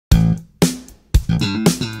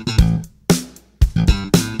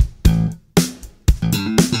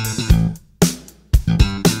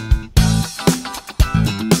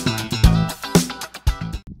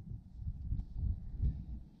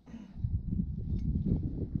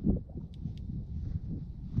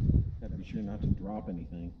sure not to drop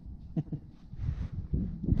anything.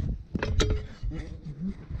 There's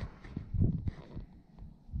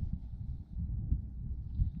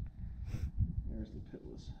the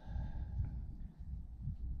pitless.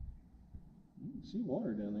 You can see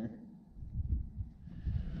water down there.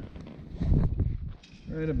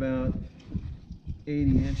 Right about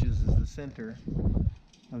 80 inches is the center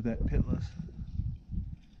of that pitless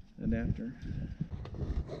adapter.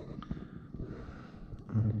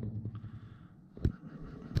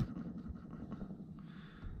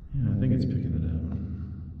 Yeah, I think it's picking it up.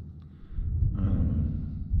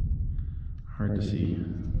 Hard to see.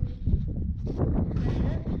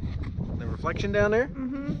 The reflection down there?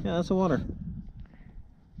 Mm-hmm. Yeah, that's the water.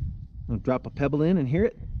 I'll drop a pebble in and hear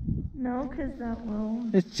it? No, because that will...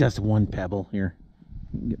 It's just one pebble. Here,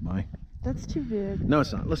 you can get by. That's too big. No,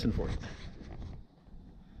 it's not. Listen for it.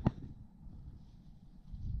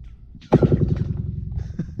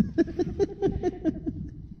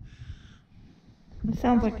 It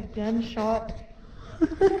sounds like a gunshot.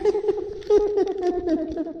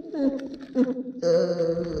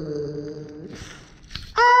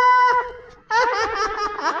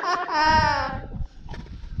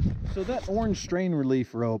 So that orange strain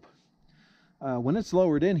relief rope, when it's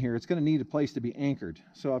lowered in here, it's going to need a place to be anchored.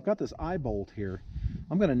 So I've got this eye bolt here.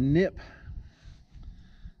 I'm going to nip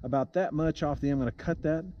about that much off the end. I'm going to cut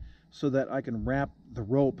that so that I can wrap the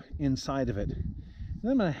rope inside of it. And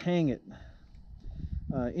then I'm going to hang it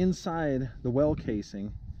inside the well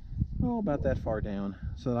casing, oh, about that far down,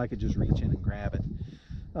 so that I could just reach in and grab it.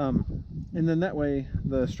 And then that way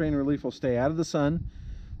the strain relief will stay out of the sun,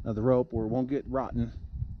 the rope, where it won't get rotten,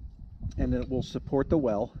 and it will support the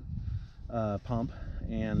well pump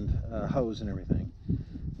and hose and everything.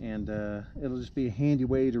 And it'll just be a handy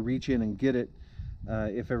way to reach in and get it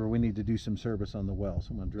if ever we need to do some service on the well. So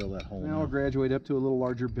I'm going to drill that hole. Now I'll graduate up to a little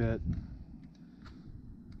larger bit.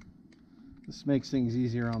 This makes things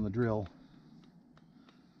easier on the drill.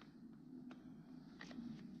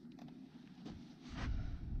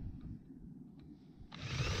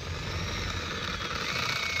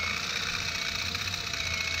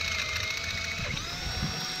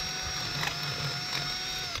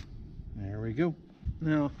 There we go.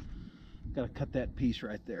 Now, got to cut that piece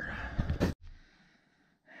right there.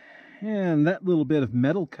 And that little bit of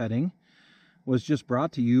metal cutting was just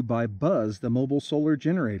brought to you by Buzz, the mobile solar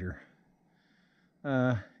generator.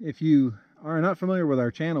 If you are not familiar with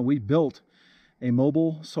our channel, we built a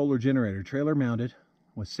mobile solar generator, trailer mounted,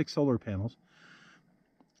 with 6 solar panels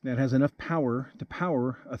that has enough power to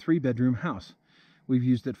power a 3-bedroom house. We've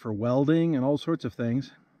used it for welding and all sorts of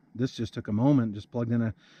things. This just took a moment, just plugged in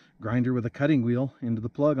a grinder with a cutting wheel into the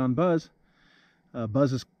plug on Buzz.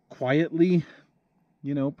 Buzz is quietly,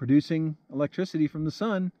 you know, producing electricity from the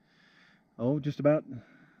sun, oh, just about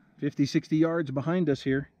 50-60 yards behind us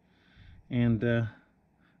here. And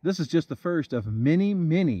this is just the first of many,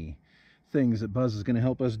 many things that Buzz is going to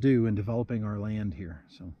help us do in developing our land here.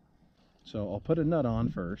 So I'll put a nut on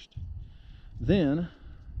first, then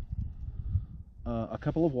a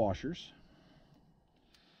couple of washers.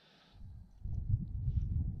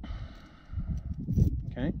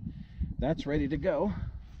 Okay, that's ready to go.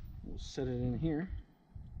 We'll set it in here,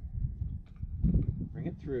 bring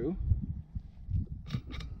it through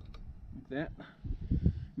like that,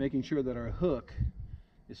 making sure that our hook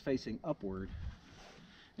is facing upward.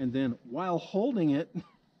 And then while holding it,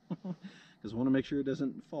 because I want to make sure it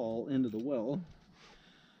doesn't fall into the well,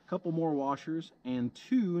 a couple more washers and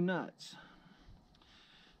 2 nuts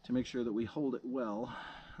to make sure that we hold it well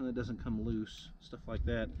and it doesn't come loose, stuff like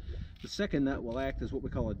that. The second nut will act as what we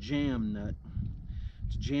call a jam nut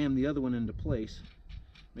to jam the other one into place,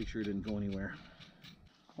 make sure it didn't go anywhere.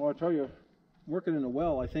 Well, I tell you, working in a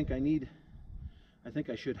well, I think I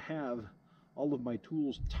should have all of my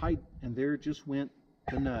tools tight, and there just went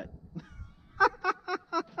the nut.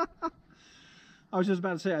 I was just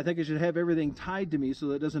about to say, I think I should have everything tied to me so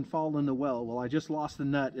that it doesn't fall in the well. Well, I just lost the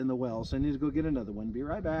nut in the well, so I need to go get another one. Be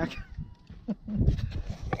right back.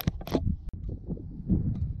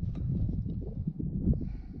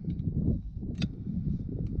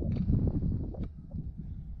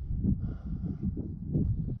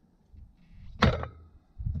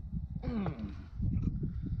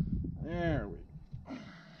 There we go.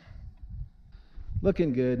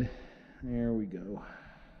 Looking good. There we go.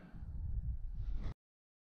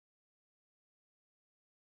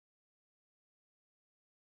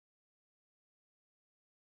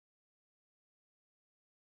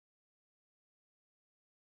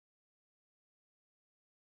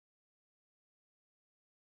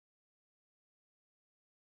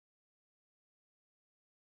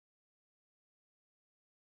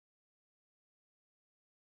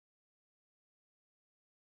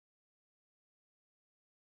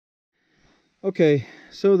 Okay,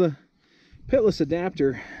 so the pitless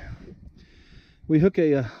adapter, we hook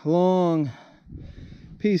a long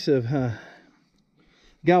piece of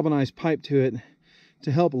galvanized pipe to it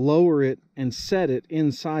to help lower it and set it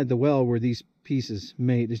inside the well where these pieces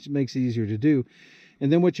mate. It makes it easier to do.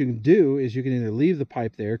 And then what you can do is you can either leave the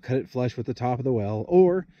pipe there, cut it flush with the top of the well,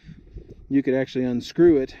 or you could actually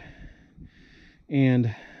unscrew it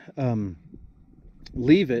and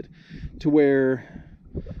leave it to where,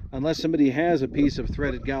 unless somebody has a piece of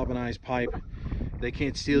threaded galvanized pipe, they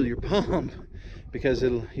can't steal your pump, because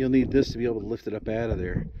you'll need this to be able to lift it up out of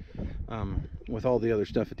there with all the other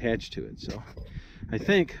stuff attached to it. So I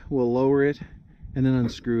think we'll lower it and then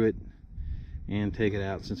unscrew it and take it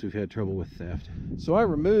out, since we've had trouble with theft. So I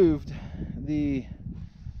removed the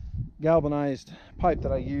galvanized pipe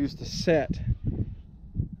that I used to set.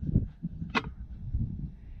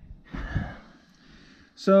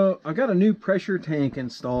 So I've got a new pressure tank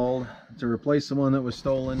installed to replace the one that was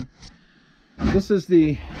stolen. This is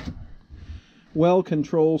the well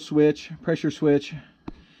control switch, pressure switch.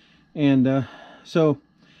 And so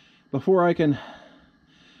before I can,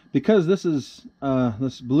 because this is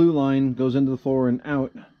this blue line goes into the floor and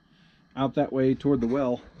out that way toward the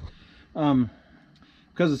well,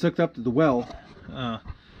 because it's hooked up to the well,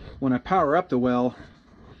 when I power up the well,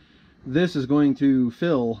 this is going to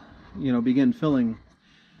fill, begin filling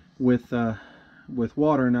with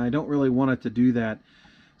water, and I don't really want it to do that.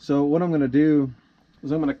 So what I'm going to do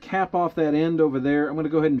is I'm going to cap off that end over there. I'm going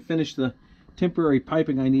to go ahead and finish the temporary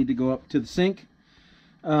piping I need to go up to the sink.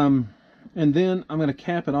 And then I'm going to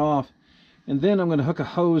cap it off, and then I'm going to hook a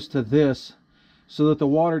hose to this so that the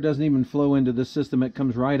water doesn't even flow into this system. It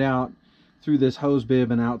comes right out through this hose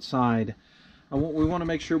bib and outside. We want to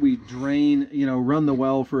make sure we drain, run the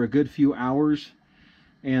well for a good few hours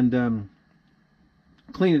and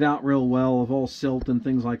clean it out real well of all silt and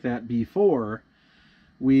things like that before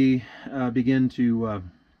we begin to,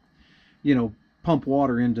 pump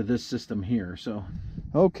water into this system here. So,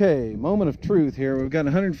 okay, moment of truth here. We've got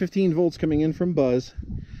 115 volts coming in from Buzz.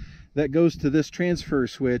 That goes to this transfer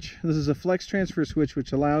switch. This is a flex transfer switch,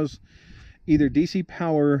 which allows either DC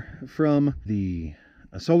power from the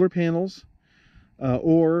solar panels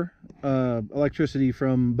or electricity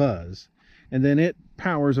from Buzz. And then it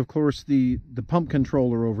powers, of course, the pump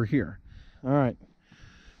controller over here. All right,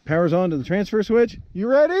 powers on to the transfer switch. You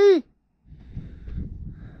ready?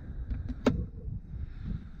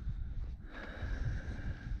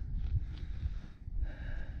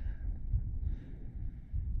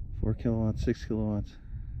 4 kilowatts, 6 kilowatts,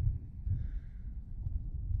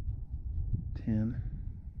 10.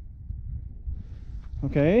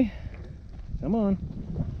 Okay, come on.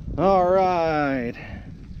 All right.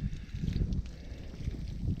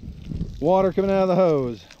 Water coming out of the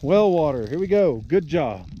hose. Well water. Here we go. Good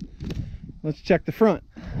job. Let's check the front.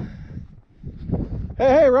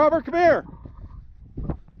 Hey, Robert, come here.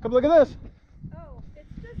 Come look at this. Oh, it's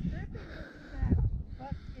just dripping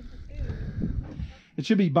that into tube. It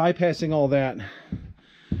should be bypassing all that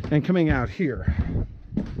and coming out here.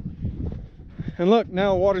 And look,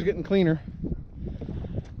 now the water's getting cleaner.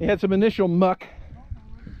 It had some initial muck.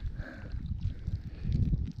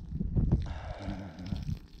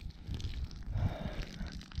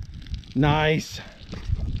 Nice.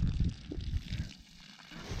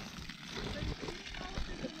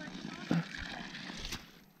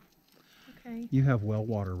 Okay. You have well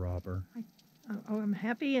water, Robert. I'm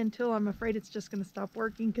happy until I'm afraid it's just going to stop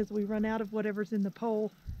working because we run out of whatever's in the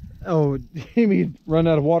pole. Oh, you mean run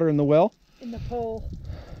out of water in the well? In the pole.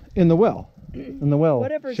 In the well? In the well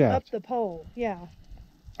Whatever's shaft. up the pole, yeah.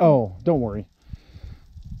 Oh, don't worry.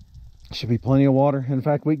 Should be plenty of water. In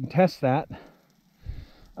fact, we can test that.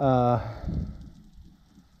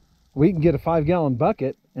 We can get a 5-gallon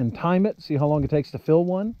bucket and time it, see how long it takes to fill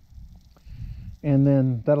one. And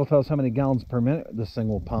then that'll tell us how many gallons per minute this thing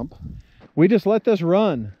will pump. We just let this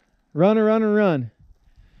run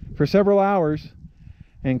for several hours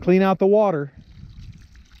and clean out the water.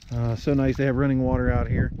 So nice to have running water out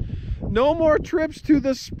here. No more trips to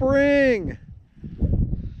the spring.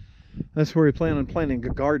 That's where we plan on planting a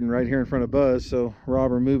garden, right here in front of Buzz. So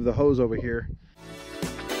Robert moved the hose over here